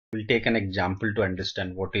We'll take an example to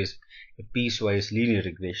understand what is a piecewise linear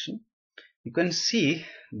regression. You can see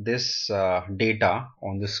this data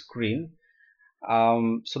on the screen.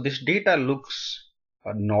 So this data looks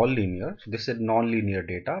non-linear. So this is non-linear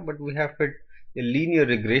data, but we have fit a linear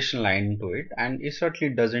regression line into it, and it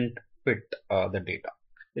certainly doesn't fit the data.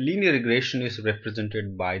 The linear regression is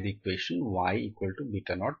represented by the equation y equal to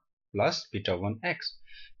beta naught plus beta 1 x,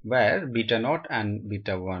 where beta naught and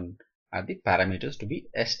beta 1 are the parameters to be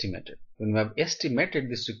estimated. When we have estimated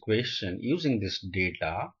this equation using this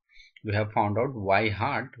data, we have found out y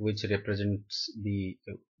hat, which represents the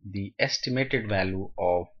estimated value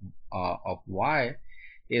of y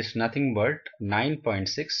is nothing but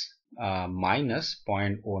 9.6 minus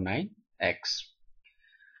 0.09 x.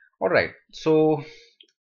 Alright, so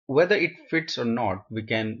whether it fits or not, we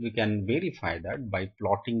can verify that by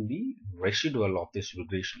plotting the residual of this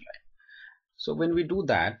regression line. So when we do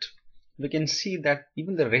that, we can see that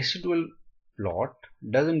even the residual plot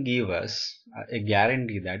doesn't give us a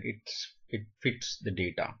guarantee that it fits the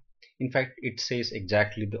data. In fact, it says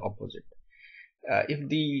exactly the opposite. If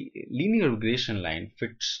the linear regression line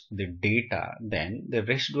fits the data, then the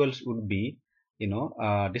residuals would be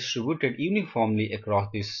distributed uniformly across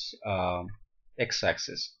this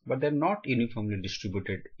x-axis, but they're not uniformly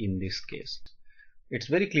distributed in this case. It's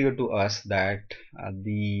very clear to us that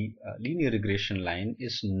the linear regression line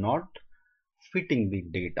is not fitting the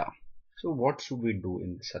data. So what should we do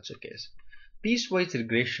in such a case? Piecewise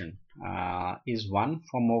regression is one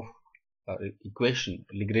form of regression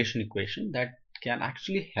equation that can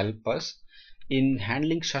actually help us in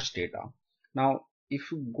handling such data. Now, if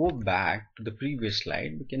you go back to the previous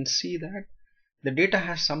slide, we can see that the data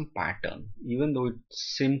has some pattern. Even though it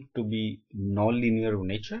seems to be non-linear in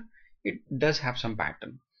nature, it does have some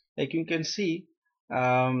pattern. Like you can see,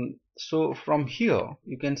 so from here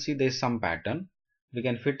you can see there's some pattern. We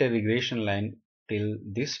can fit a regression line till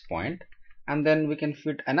this point, and then we can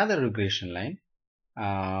fit another regression line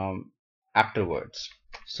afterwards.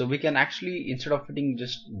 So we can actually, instead of fitting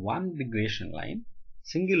just one regression line,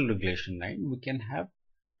 single regression line, we can have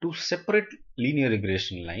two separate linear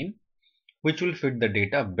regression line which will fit the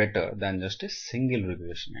data better than just a single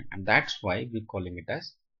regression line, and that's why we're calling it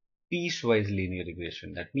as piecewise linear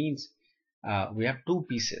regression. That means we have two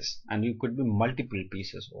pieces, and you could be multiple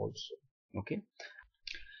pieces also. Okay,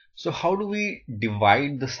 so how do we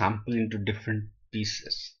divide the sample into different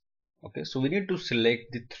pieces? Okay, so we need to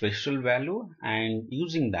select the threshold value, and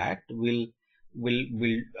using that we'll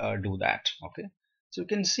do that. Okay, so you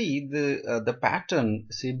can see the pattern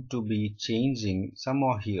seems to be changing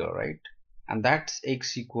somewhere here, right? And that's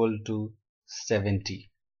x equal to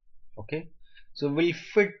 70. Okay, so we'll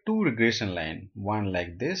fit two regression line, one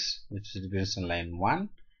like this, which is regression line 1.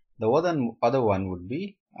 The other one would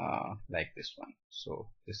be like this one, so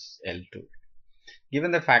this L2.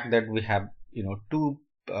 Given the fact that we have two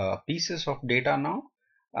pieces of data now,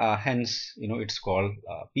 hence it's called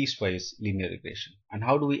piecewise linear regression. And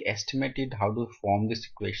how do we estimate it? How do we form these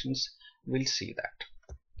equations? We'll see that.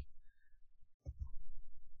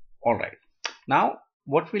 All right. Now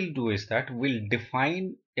what we'll do is that we'll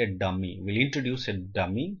define a dummy. We'll introduce a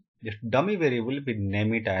dummy. This dummy variable, we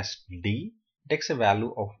name it as d. It takes a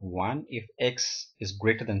value of 1 if x is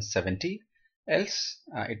greater than 70, else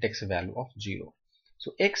it takes a value of 0.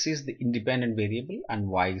 So x is the independent variable and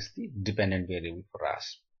y is the dependent variable for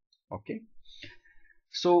us. Okay,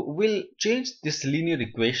 so we'll change this linear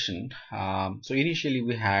equation. So initially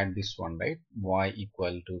we had this one, right? Y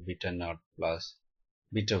equal to beta naught plus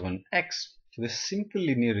beta 1 x. So the simple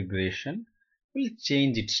linear regression will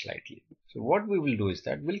change it slightly. So what we will do is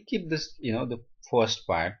that we'll keep this, the first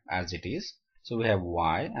part as it is. So we have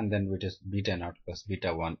y, and then which is beta naught plus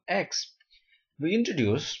beta 1 x. We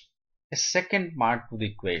introduce a second part to the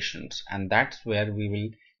equations, and that's where we will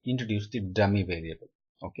introduce the dummy variable.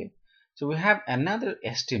 Okay, so we have another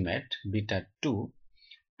estimate beta 2,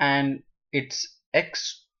 and it's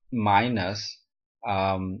x minus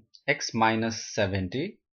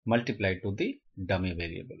 70 multiplied to the dummy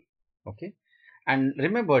variable. Okay, and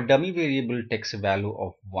remember, dummy variable takes a value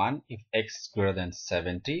of 1 if x is greater than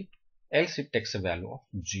 70, else it takes a value of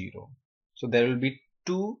 0. So there will be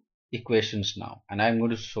two equations now, and I'm going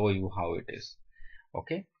to show you how it is.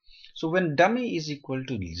 Okay, so when dummy is equal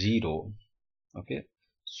to 0, okay,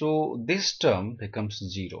 so this term becomes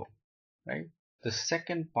 0, right? The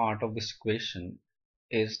second part of this equation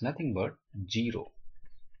is nothing but 0.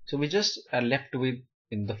 So we just are left with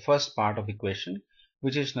in the first part of equation,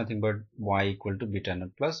 which is nothing but y equal to beta naught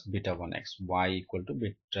plus beta 1 x, y equal to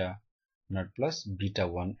beta naught plus beta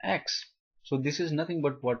 1 x. So this is nothing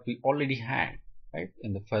but what we already had, right,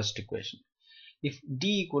 in the first equation. If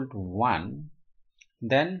d equal to 1,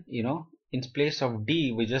 then in place of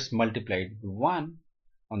d we just multiplied 1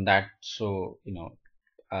 on that. So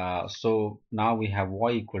so now we have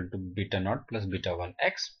y equal to beta naught plus beta 1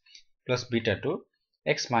 x plus beta 2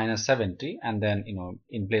 x minus 70, and then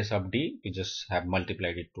in place of d we just have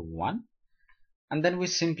multiplied it to 1, and then we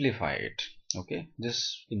simplify it. Okay,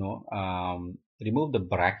 just remove the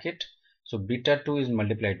bracket. So beta 2 is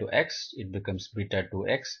multiplied to x, it becomes beta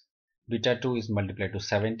 2x. Beta 2 is multiplied to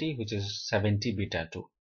 70, which is 70 beta 2,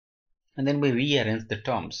 and then we rearrange the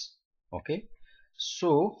terms. Okay,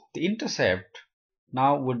 so the intercept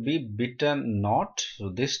now would be beta naught, so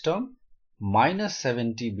this term, minus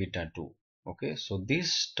 70 beta 2. Okay, so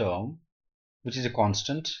this term, which is a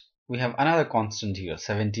constant, we have another constant here,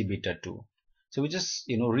 70 beta 2. So we just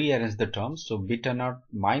rearrange the terms. So beta naught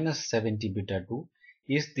minus 70 beta 2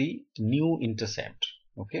 is the new intercept.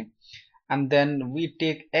 Okay, and then we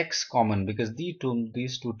take x common, because these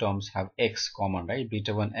two terms have x common, right?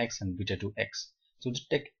 Beta 1 x and beta 2 x. So just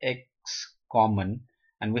take x common,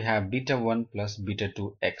 and we have beta 1 plus beta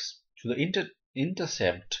 2 x. So the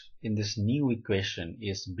intercept in this new equation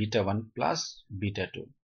is beta 1 plus beta 2,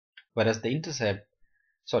 whereas the intercept,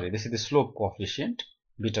 sorry, this is the slope coefficient,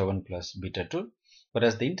 beta 1 plus beta 2,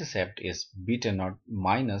 whereas the intercept is beta naught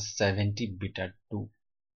minus 70 beta 2.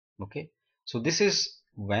 Okay, so this is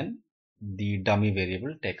when the dummy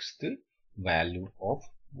variable takes the value of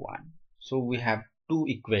 1. So we have two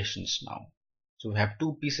equations now. So we have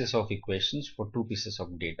two pieces of equations for two pieces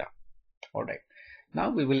of data. Alright,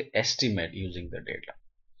 now we will estimate using the data.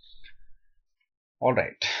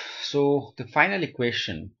 Alright, so the final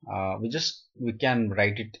equation, we can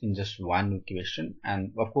write it in just one equation,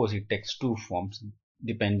 and of course it takes two forms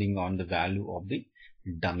depending on the value of the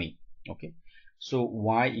dummy. Okay, so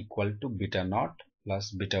y equal to beta naught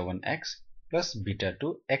plus beta 1 x plus beta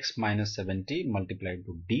 2 x minus 70 multiplied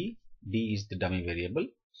to d. D is the dummy variable,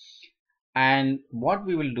 and what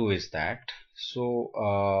we will do is that, so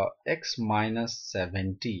x minus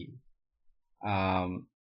 70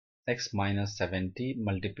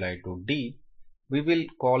 multiplied to d, we will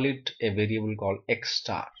call it a variable called x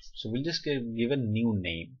star. So we'll just give a new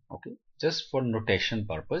name. Okay, just for notation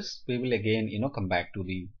purpose, we will again come back to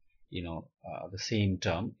the the same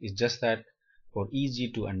term. It's just that for easy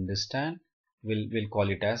to understand, we'll call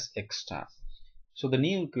it as x star. So the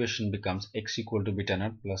new equation becomes x equal to beta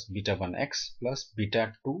naught plus beta 1 x plus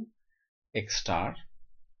beta 2 x star.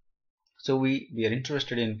 So we are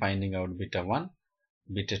interested in finding out beta 1,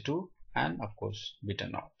 beta 2, and of course beta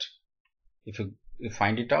naught. If you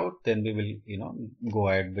find it out, then we will go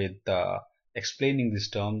ahead with explaining these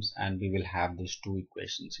terms, and we will have these two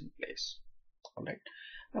equations in place. Alright,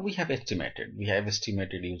 now we have estimated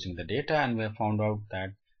using the data, and we have found out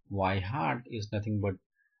that y hat is nothing but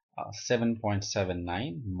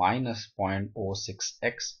 7.79 minus 0.06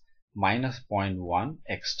 x minus 0.1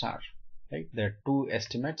 x star. Right, there are two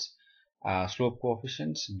estimates, slope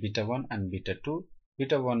coefficients beta 1 and beta 2.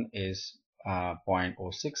 Beta 1 is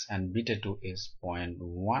 0.06 and beta 2 is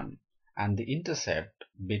 0.1, and the intercept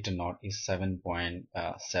beta naught is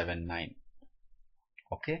 7.79.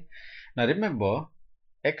 Okay, now remember,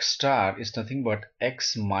 x star is nothing but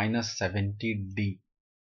x minus 70d.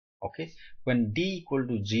 Okay, when d equal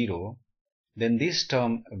to 0, then this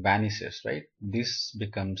term vanishes, right? This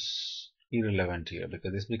becomes irrelevant here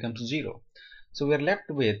because this becomes 0. So we are left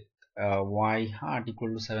with y hat equal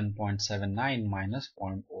to 7.79 minus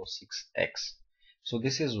 0.06x. So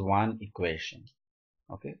this is one equation.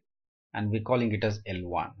 Okay, and we're calling it as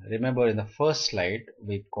L1. Remember, in the first slide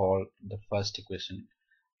we call the first equation,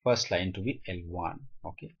 first line, to be L1.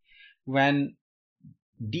 Okay, when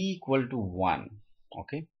d equal to 1,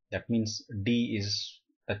 okay, that means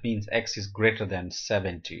x is greater than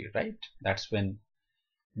 70, right? That's when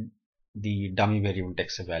the dummy variable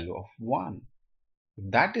takes a value of 1.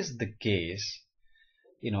 If that is the case,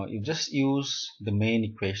 you just use the main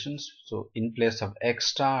equations. So in place of x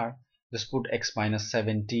star, just put x minus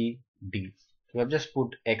 70 d. So we have just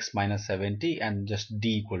put x minus 70 and just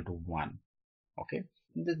d equal to 1. Okay,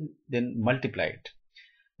 then multiply it.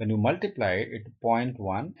 When you multiply it,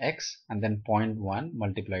 0.1 x and then 0.1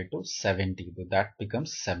 multiplied to 70, so that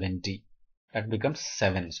becomes 70. That becomes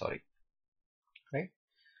 7, sorry. Right?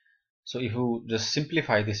 So if you just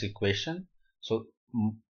simplify this equation, so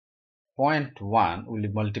 0.1 will be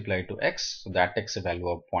multiplied to x, so that takes a value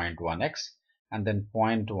of 0.1x, and then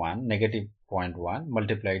 0.1, negative 0.1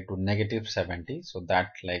 multiplied to negative 70, so that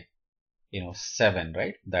 7,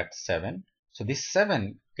 right? That's 7. So this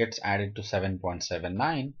 7 gets added to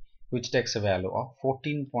 7.79, which takes a value of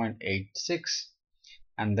 14.86,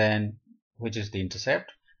 and then which is the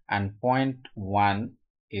intercept. and 0.1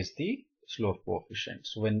 is the slope coefficient.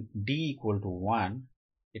 So when d equal to 1,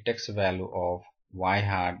 it takes a value of y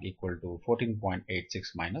hat equal to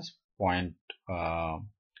 14.86 minus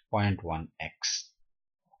 0.1x.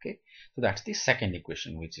 Okay, so that's the second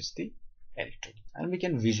equation, which is the L2, and we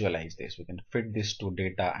can visualize this. We can fit this to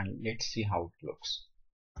data and let's see how it looks.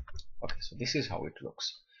 Okay, so this is how it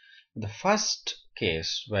looks. The first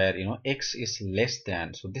case where x is less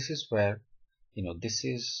than, so this is where this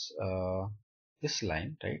is this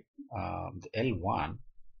line, right? The L1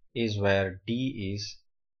 is where d is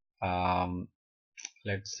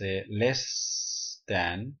let's say less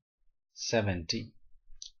than 70,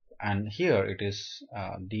 and here it is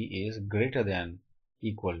d is greater than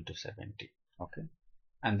equal to 70. Okay,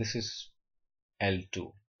 and this is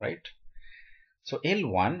L2, right? So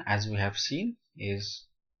L1, as we have seen, is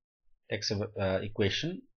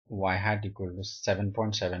equation y hat equal to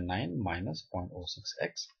 7.79 minus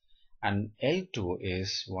 0.06x, and L2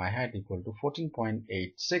 is y hat equal to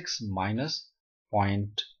 14.86 minus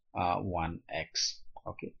 0.1x.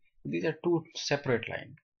 Okay, these are two separate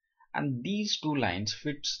lines, and these two lines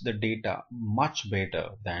fits the data much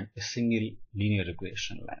better than a single linear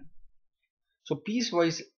regression line. So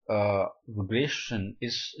piecewise regression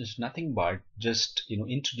is nothing but just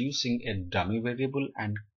introducing a dummy variable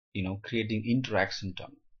and creating interaction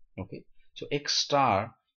term. Okay, so x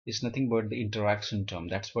star is nothing but the interaction term.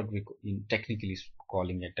 That's what we technically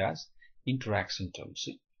calling it as interaction term.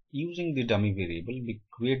 So using the dummy variable, we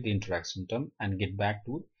create the interaction term and get back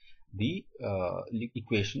to the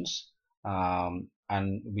equations,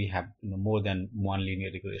 and we have more than one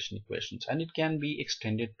linear regression equations, and it can be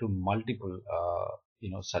extended to multiple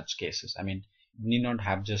such cases. I mean, we need not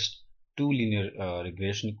have just two linear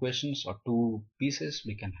regression equations or two pieces.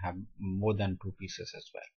 We can have more than two pieces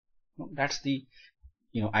as well. That's the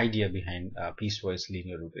idea behind piecewise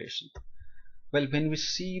linear regression. Well, when we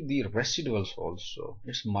see the residuals also,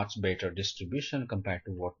 it's much better distribution compared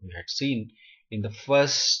to what we had seen in the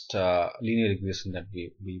first linear regression that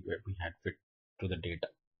we had fit to the data.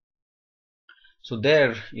 So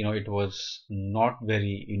there, it was not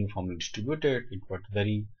very uniformly distributed. It was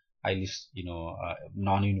very highly,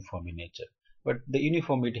 non-uniform in nature. But the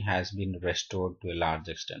uniformity has been restored to a large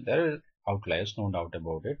extent. There are outliers, no doubt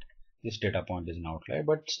about it. This data point is an outlier,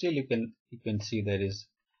 but still you can see there is,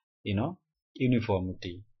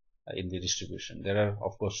 uniformity in the distribution. There are,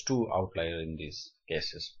 of course, two outliers in these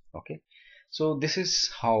cases. Okay, so this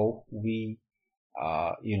is how we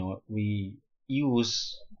we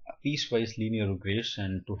use piecewise linear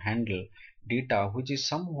regression to handle data which is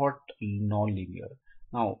somewhat non-linear.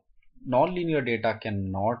 Now, non-linear data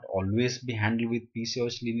cannot always be handled with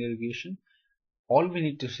piecewise linear regression. All we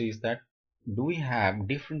need to see is that do we have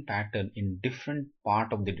different pattern in different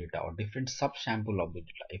part of the data or different subsample of the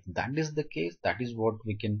data. If that is the case, that is what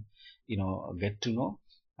we can get to know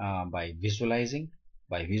by visualizing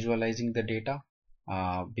the data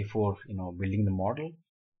before building the model.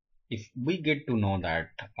 If we get to know that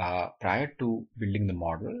prior to building the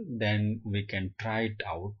model, then we can try it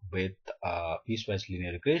out with piecewise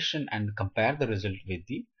linear regression and compare the result with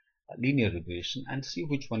the linear regression and see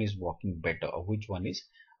which one is working better or which one is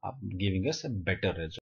giving us a better result.